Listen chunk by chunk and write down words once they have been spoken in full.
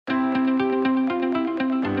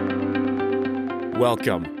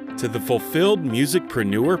Welcome to the Fulfilled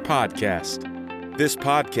Musicpreneur Podcast. This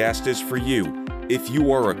podcast is for you if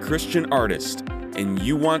you are a Christian artist and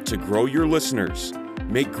you want to grow your listeners,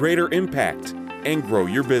 make greater impact, and grow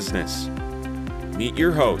your business. Meet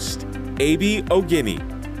your host, A.B.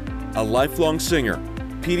 Ogini, a lifelong singer,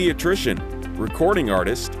 pediatrician, recording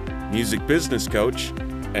artist, music business coach,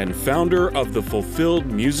 and founder of the Fulfilled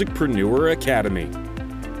Musicpreneur Academy.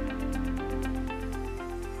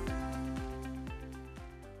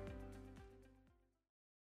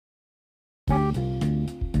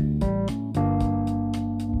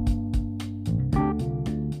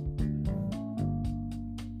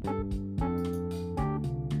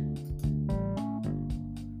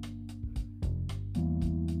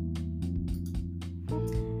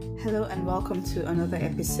 Hello and welcome to another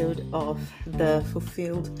episode of the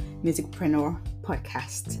Fulfilled Musicpreneur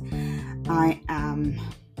Podcast. I am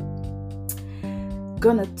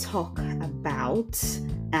gonna talk about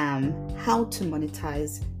how to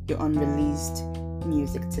monetize your unreleased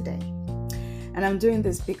music today. And I'm doing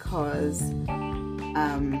this because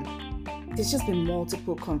there's just been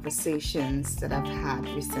multiple conversations that I've had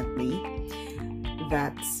recently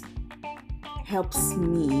that helps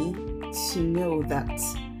me to know that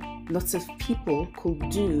lots of people could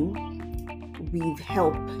do with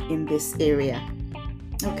help in this area.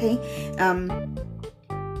 Okay.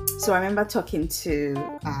 So I remember talking to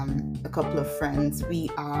a couple of friends. We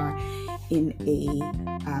are in a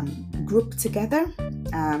group together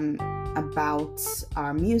about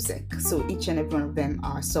our music. So each and every one of them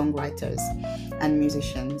are songwriters and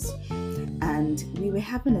musicians. And we were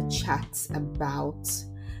having a chat about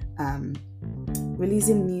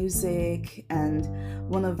releasing music, and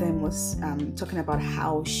one of them was talking about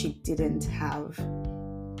how she didn't have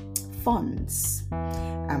funds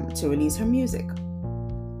to release her music,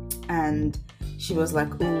 and she was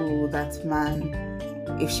like, oh, that man,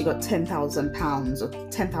 if she got £10,000 or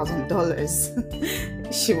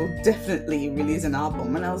 $10,000 she will definitely release an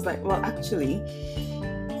album. And I was like, well, actually,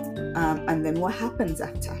 and then what happens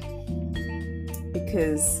after?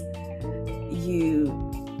 Because you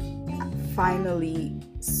finally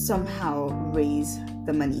somehow raise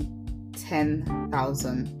the money,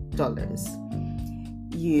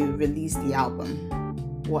 $10,000. You release the album.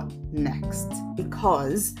 What next?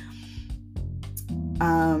 Because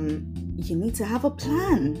you need to have a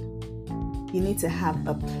plan. You need to have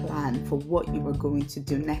a plan for what you are going to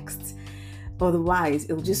do next. Otherwise,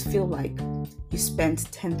 it'll just feel like you spent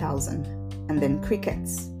 $10,000 and then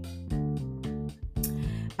crickets.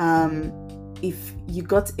 If you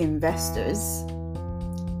got investors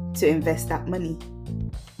to invest that money,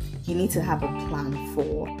 you need to have a plan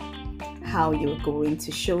for how you're going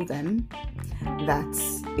to show them that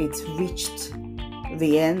it's reached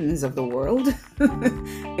the ends of the world.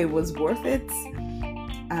 It was worth it.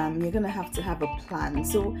 You're gonna have to have a plan.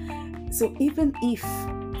 So even if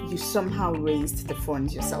you somehow raised the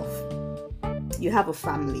funds yourself, you have a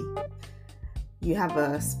family, you have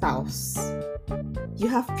a spouse, you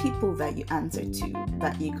have people that you answer to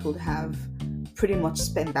that you could have pretty much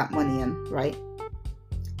spent that money on, right?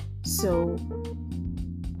 So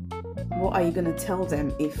what are you going to tell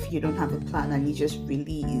them if you don't have a plan and you just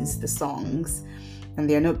release the songs and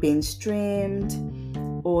they're not being streamed,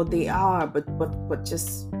 or they are but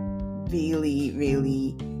just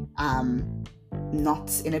really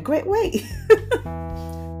not in a great way?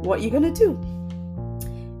 What are you going to do?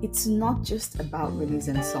 It's not just about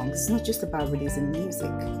releasing songs. It's not just about releasing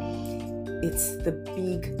music. It's the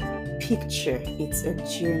big picture. It's a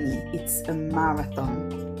journey. It's a marathon.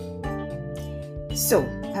 So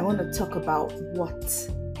I want to talk about what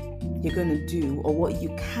you're going to do, or what you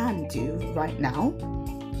can do right now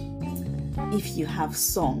if you have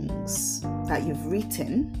songs that you've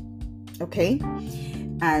written, okay,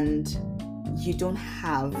 and you don't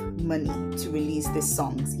have money to release these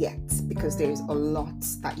songs yet, because there's a lot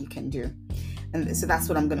that you can do. And so that's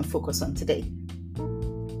what I'm going to focus on today.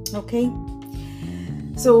 Okay?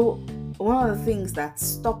 So one of the things that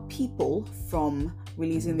stop people from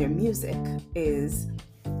releasing their music is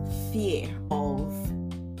fear of,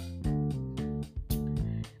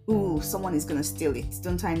 ooh, someone is going to steal it.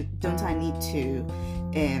 Don't I need to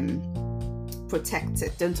protect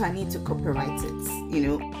it? Don't I need to copyright it? You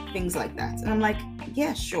know, things like that. And I'm like,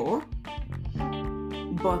 yeah, sure,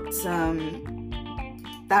 but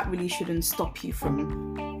that really shouldn't stop you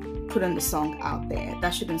from putting the song out there.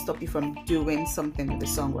 That shouldn't stop you from doing something with the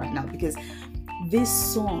song right now, because these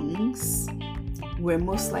songs were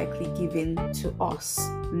most likely given to us,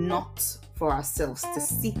 not for ourselves to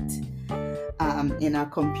sit in our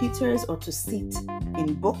computers, or to sit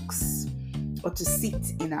in books, or to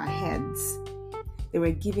sit in our heads. They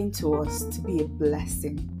were given to us to be a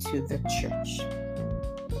blessing to the church.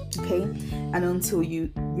 Okay? And until you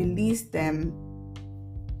release them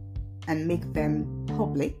and make them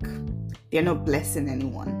public, they're not blessing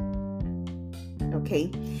anyone. Okay?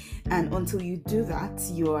 And until you do that,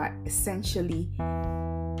 you are essentially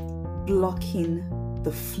blocking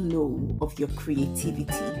the flow of your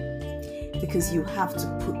creativity, because you have to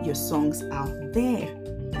put your songs out there.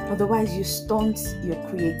 Otherwise, you stunt your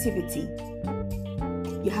creativity.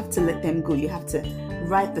 You have to let them go. You have to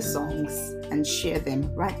write the songs and share them.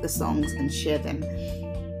 Write the songs and share them.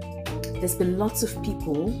 There's been lots of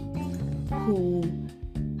people who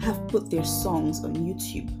have put their songs on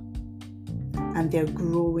YouTube and they're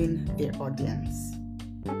growing their audience.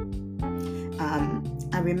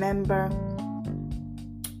 I remember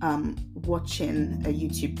watching a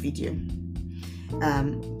YouTube video.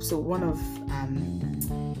 So one of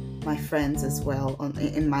my friends as well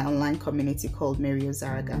in my online community called Mary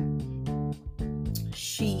Ozaraga,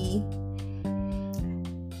 she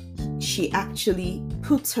actually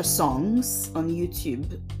puts her songs on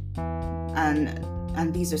YouTube,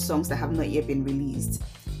 and these are songs that have not yet been released.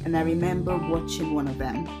 And I remember watching one of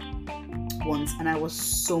them once, and I was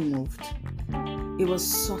so moved. It was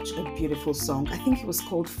such a beautiful song. I think it was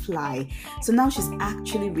called Fly. So now she's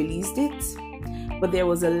actually released it, but there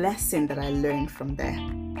was a lesson that I learned from there.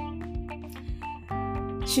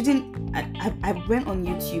 I went on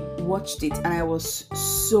YouTube, watched it, and I was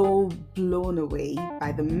so blown away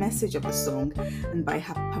by the message of the song and by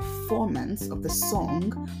her performance of the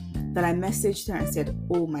song that I messaged her and said,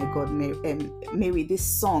 "Oh my God, Mary, this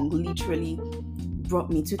song literally brought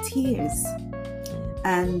me to tears."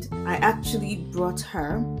 And I actually brought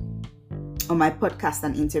her on my podcast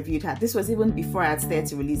and interviewed her. This was even before I had started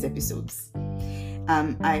to release episodes.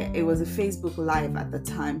 It was a Facebook Live at the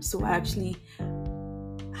time, so I actually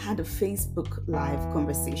had a Facebook Live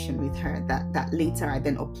conversation with her that later I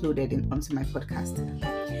then uploaded onto my podcast.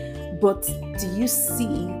 But do you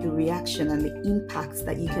see the reaction and the impact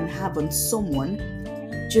that you can have on someone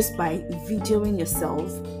just by videoing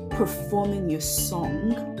yourself performing your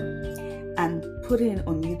song and putting it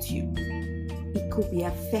on YouTube? It could be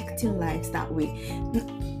affecting lives that way.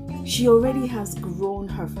 She already has grown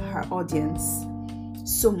her audience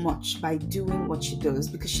so much by doing what she does,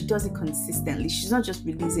 because she does it consistently. She's not just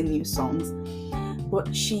releasing new songs,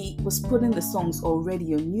 but she was putting the songs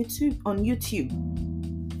already on YouTube.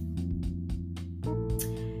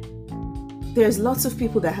 There's lots of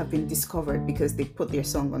people that have been discovered because they put their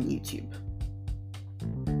song on YouTube.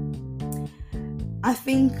 I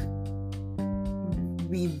think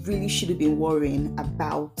we really should have been worrying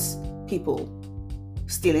about people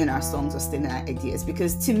stealing our songs or stealing our ideas,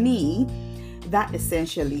 because to me, that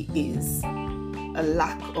essentially is a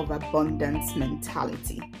lack of abundance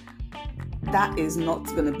mentality. That is not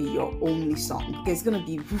going to be your only song. There's going to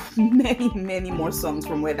be many, many more songs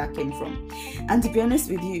from where that came from. And to be honest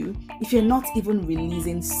with you, if you're not even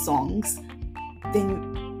releasing songs,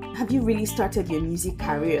 then have you really started your music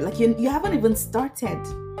career? Like you haven't even started.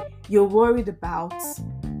 You're worried about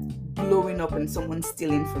blowing up and someone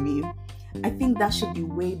stealing from you. I think that should be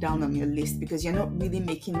way down on your list, because you're not really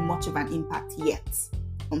making much of an impact yet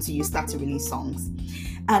until you start to release songs.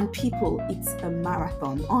 And people, it's a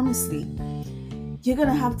marathon. Honestly, you're going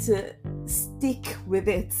to have to stick with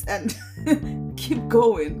it and keep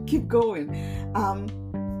going.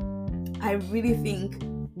 I really think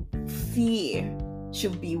fear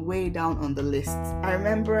should be way down on the list. I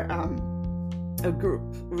remember a group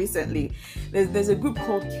recently. There's a group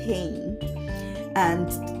called Kane, and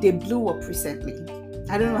they blew up recently.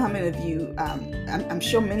 I don't know how many of you, I'm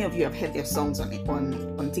sure many of you have heard their songs on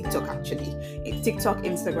TikTok actually. TikTok,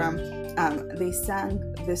 Instagram, they sang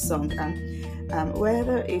this song,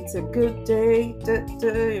 whether it's a good day,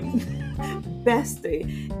 best day,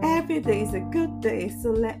 every day is a good day, so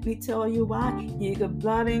let me tell you why. You got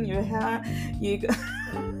blood in your hair, you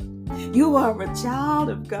are a child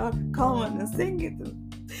of God, come on and sing it.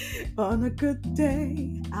 On a good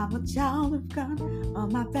day, I'm a child of God. On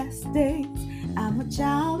my best days, I'm a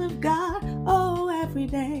child of God. Oh, every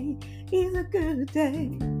day is a good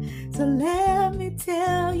day. So let me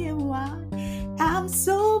tell you why. I'm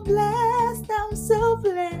so blessed. I'm so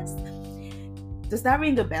blessed. Does that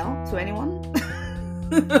ring a bell to anyone?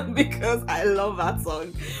 Because I love that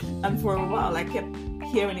song. And for a while, I kept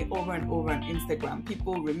hearing it over and over on Instagram.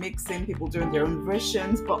 People remixing, people doing their own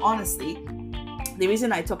versions. But honestly, the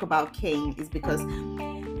reason I talk about Kane is because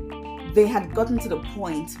they had gotten to the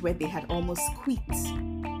point where they had almost quit.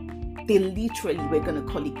 They literally were going to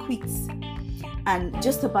call it quits. And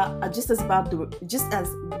just as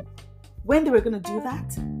when they were going to do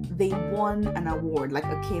that, they won an award, like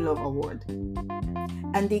a K-Love award.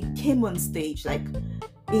 And they came on stage like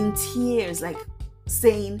in tears, like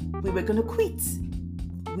saying, we were going to quit.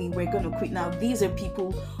 We were going to quit. Now, these are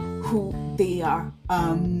people who, they are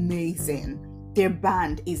amazing. Their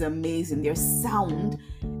band is amazing. Their sound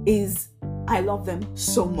is, I love them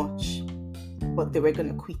so much. But they were going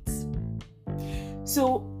to quit.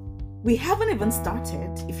 So we haven't even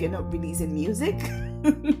started if you're not releasing music.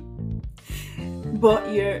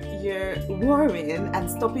 But you're worrying and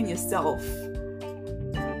stopping yourself.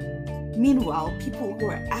 Meanwhile, people who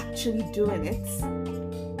are actually doing it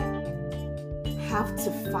have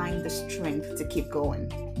to find the strength to keep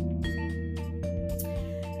going.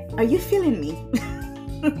 Are you feeling me?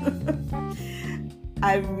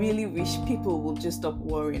 I really wish people would just stop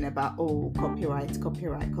worrying about, oh, copyright.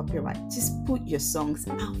 Just put your songs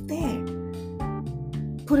out there.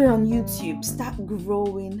 Put it on YouTube. Start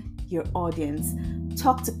growing your audience.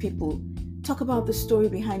 Talk to people. Talk about the story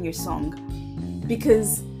behind your song.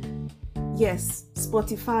 Because, yes,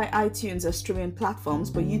 Spotify, iTunes are streaming platforms,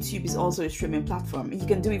 but YouTube is also a streaming platform. You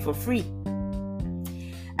can do it for free.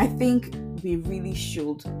 I think we really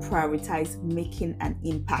should prioritize making an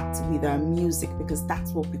impact with our music, because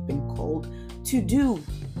that's what we've been called to do.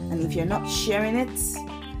 And if you're not sharing it,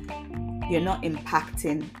 you're not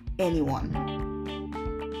impacting anyone.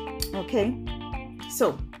 Okay?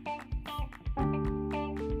 So,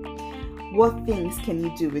 what things can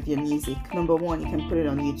you do with your music? Number one, you can put it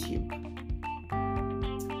on YouTube.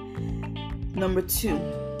 Number two,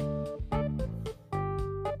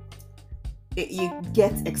 you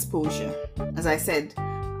get exposure. As I said,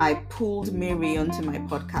 I pulled Mary onto my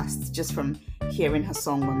podcast just from hearing her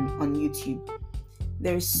song on YouTube.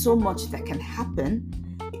 There is so much that can happen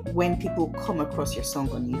when people come across your song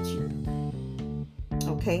on YouTube.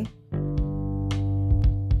 Okay?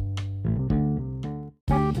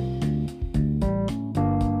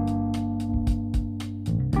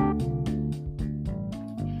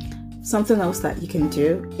 Something else that you can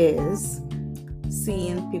do is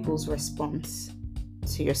seeing people's response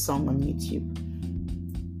to your song on YouTube.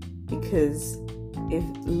 Because if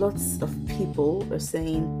lots of people are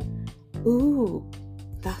saying, ooh,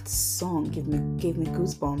 that song gave me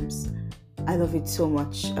goosebumps, I love it so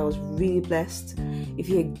much, I was really blessed. If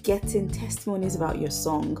you're getting testimonies about your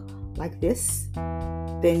song like this,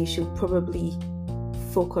 then you should probably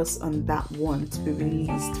focus on that one to be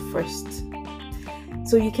released first.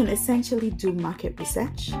 So you can essentially do market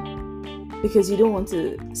research, because you don't want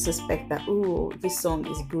to suspect that, oh, this song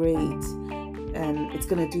is great, it's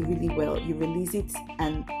going to do really well. You release it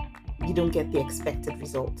and you don't get the expected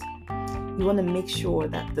result. You want to make sure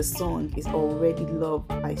that the song is already loved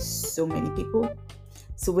by so many people.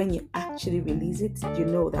 So when you actually release it, you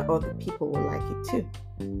know that other people will like it too.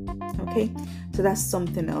 Okay? So that's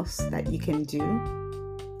something else that you can do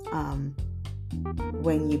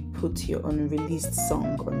when you put your unreleased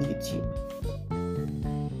song on YouTube.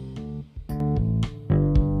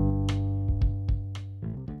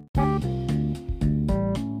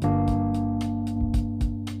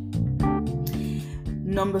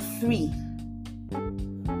 Number 3,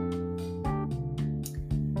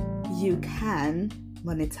 you can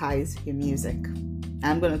monetize your music.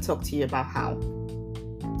 I'm going to talk to you about how.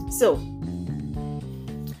 So,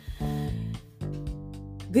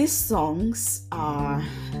 these songs are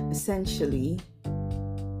essentially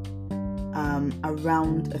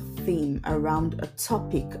around a theme, around a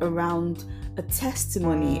topic, around a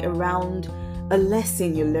testimony, around a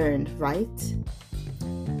lesson you learned, right?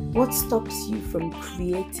 What stops you from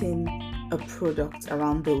creating a product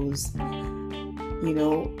around those? You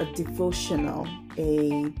know, a devotional,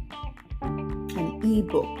 an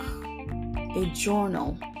ebook, a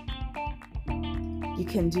journal. You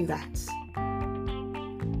can do that.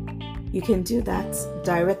 You can do that,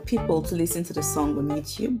 direct people to listen to the song on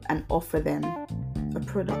YouTube and offer them a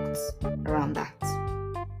product around that.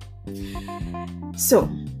 So,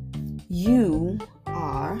 you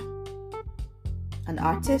are an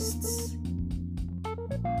artist,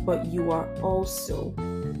 but you are also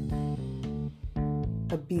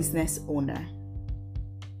a business owner.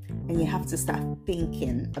 And you have to start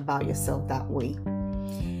thinking about yourself that way.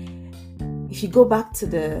 If you go back to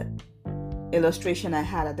the illustration I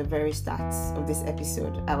had at the very start of this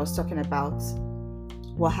episode, I was talking about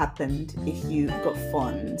what happened if you got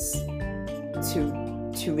funds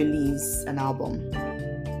to release an album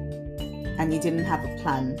and you didn't have a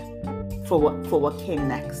plan for what came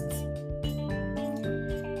next.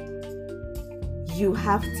 You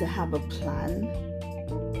have to have a plan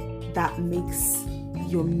that makes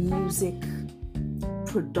your music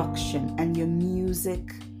production and your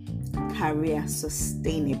music career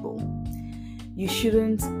sustainable. You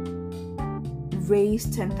shouldn't raise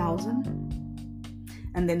 10,000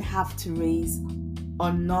 and then have to raise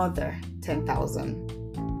another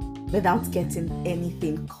 10,000 without getting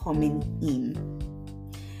anything coming in.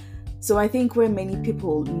 So I think where many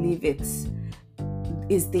people leave it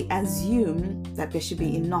is they assume that there should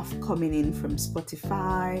be enough coming in from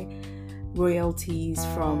Spotify, royalties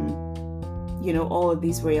from, all of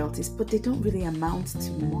these royalties, but they don't really amount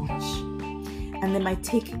to much. And they might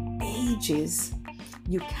take ages.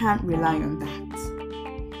 You can't rely on that.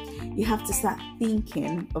 You have to start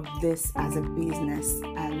thinking of this as a business.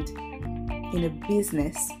 And in a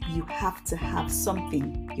business, you have to have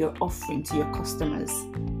something you're offering to your customers.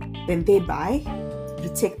 Then they buy.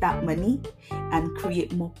 You take that money and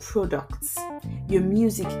create more products. Your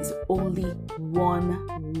music is only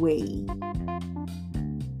one way.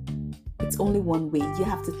 It's only one way. You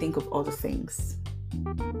have to think of other things.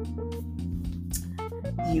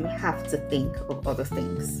 You have to think of other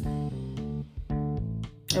things.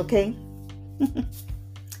 Okay?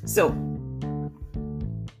 So,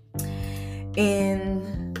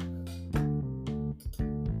 in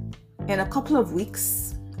a couple of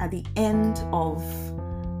weeks, at the end of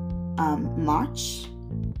March,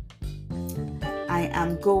 I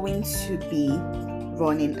am going to be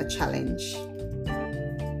running a challenge.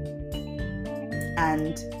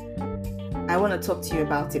 And I want to talk to you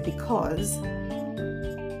about it because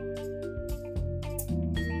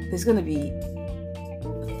there's going to be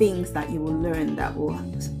things that you will learn that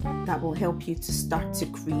will help you to start to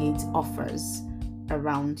create offers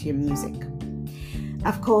around your music.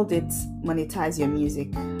 I've called it Monetize Your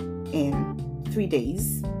Music in 3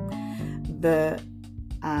 days. The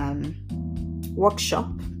workshop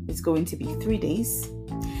is going to be 3 days,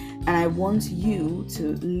 and I want you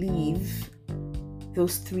to leave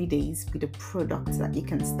those 3 days with a product that you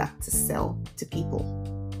can start to sell to people.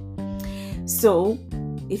 So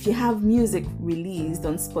if you have music released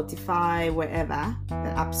on Spotify, wherever,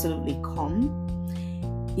 then absolutely come.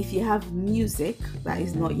 If you have music that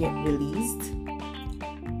is not yet released,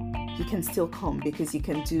 you can still come because you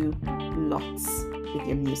can do lots with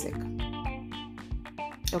your music.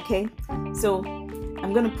 Okay, so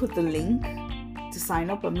I'm going to put the link to sign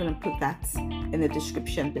up. I'm going to put that in the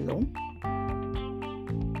description below.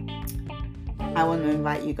 I want to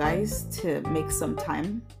invite you guys to make some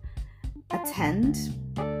time, attend,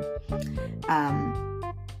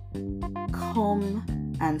 come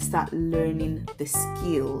and start learning the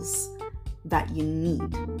skills that you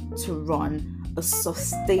need to run a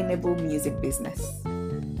sustainable music business.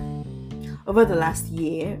 Over the last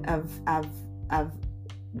year, I've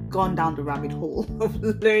gone down the rabbit hole of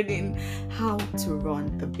learning how to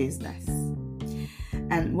run a business.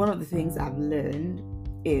 And one of the things I've learned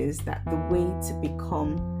is that the way to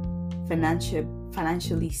become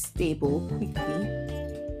financially stable quickly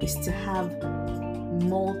is to have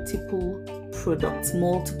multiple products,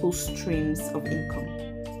 multiple streams of income.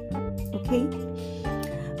 Okay?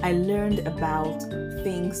 I learned about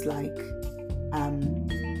things like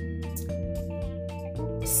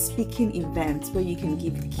speaking events where you can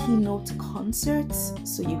give keynote concerts,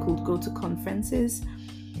 so you could go to conferences,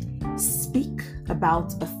 speak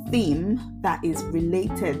about a theme that is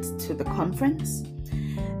related to the conference,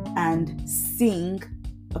 and sing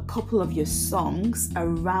a couple of your songs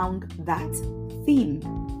around that theme.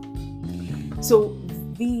 So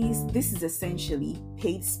this is essentially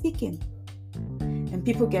paid speaking, and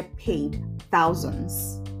people get paid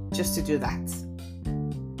thousands just to do that.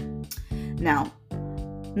 Now,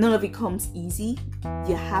 none of it comes easy.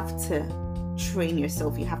 You have to train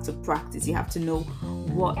yourself, you have to practice, you have to know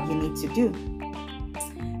what you need to do.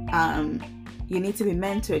 You need to be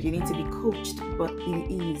mentored, you need to be coached, but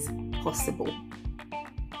it is possible.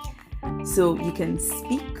 So you can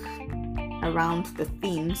speak around the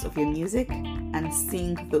themes of your music and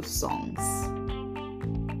sing those songs.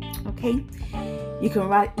 Okay? You can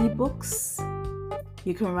write ebooks,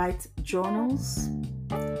 you can write journals,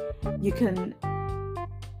 you can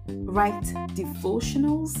write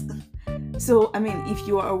devotionals. So, if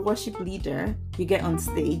you are a worship leader, you get on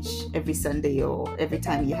stage every Sunday or every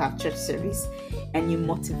time you have church service and you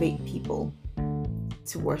motivate people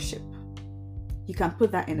to worship. You can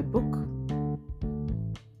put that in a book,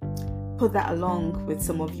 put that along with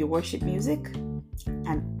some of your worship music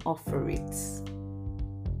and offer it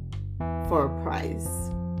for a prize.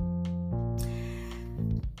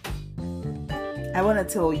 I want to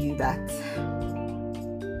tell you that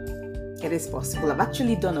it is possible. I've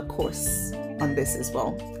actually done a course on this as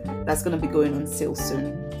well. That's going to be going on sale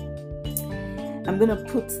soon. I'm going to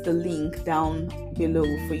put the link down below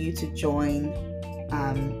for you to join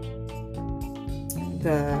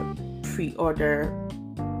the pre-order,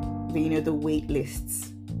 the wait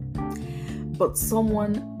lists. But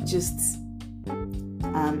someone just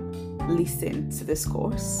listened to this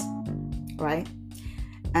course, right?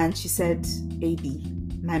 And she said, AB,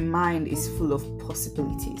 my mind is full of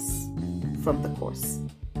possibilities from the course.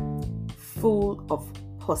 Full of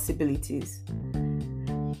possibilities.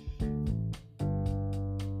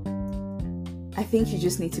 I think you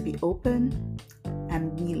just need to be open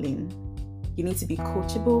and willing. You need to be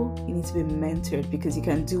coachable. You need to be mentored, because you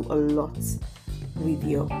can do a lot with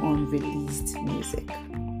your unreleased music.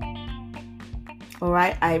 All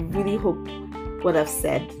right. I really hope what I've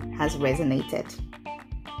said has resonated.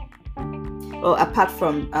 Well, apart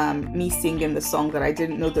from me singing the song that I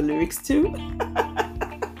didn't know the lyrics to.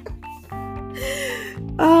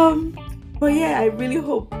 But yeah, I really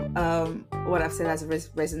hope what I've said has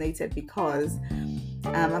resonated, because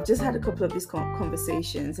I've just had a couple of these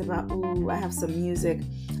conversations about, I have some music,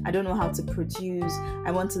 I don't know how to produce,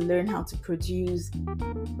 I want to learn how to produce.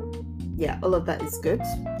 Yeah, all of that is good.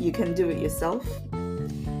 You can do it yourself.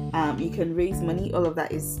 You can raise money. All of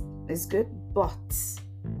that is good. But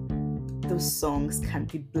those songs can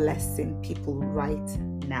be blessing people right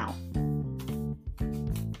now.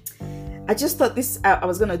 I just thought I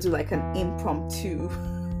was going to do like an impromptu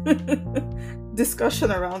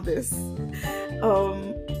discussion around this.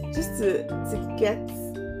 Just to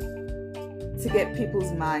get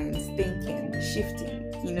people's minds thinking,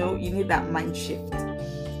 shifting. You need that mind shift.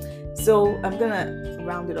 So I'm going to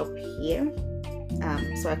round it up here.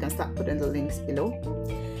 So I can start putting the links below.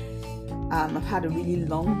 I've had a really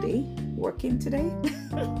long day working today.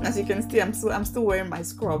 As you can see, I'm still wearing my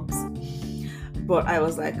scrubs. But I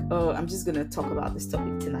was like, I'm just gonna talk about this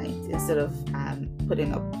topic tonight instead of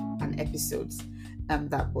putting up an episode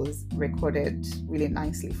that was recorded really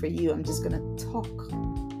nicely for you. I'm just gonna talk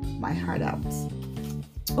my heart out.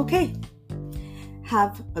 Okay.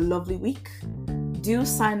 Have a lovely week. Do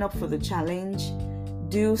sign up for the challenge.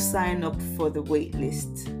 Do sign up for the wait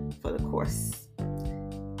list for the course.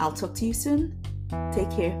 I'll talk to you soon. Take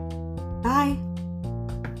care. Bye.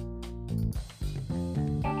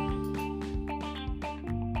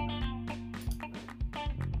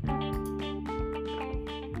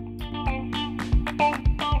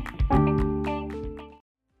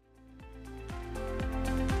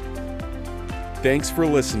 Thanks for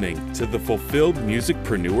listening to the Fulfilled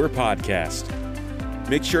Musicpreneur podcast.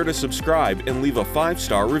 Make sure to subscribe and leave a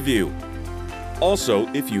 5-star review. Also,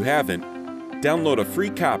 if you haven't, download a free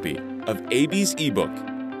copy of AB's ebook,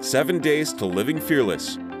 7 Days to Living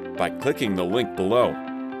Fearless, by clicking the link below.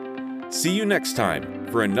 See you next time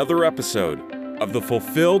for another episode of the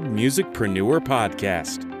Fulfilled Musicpreneur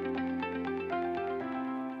podcast.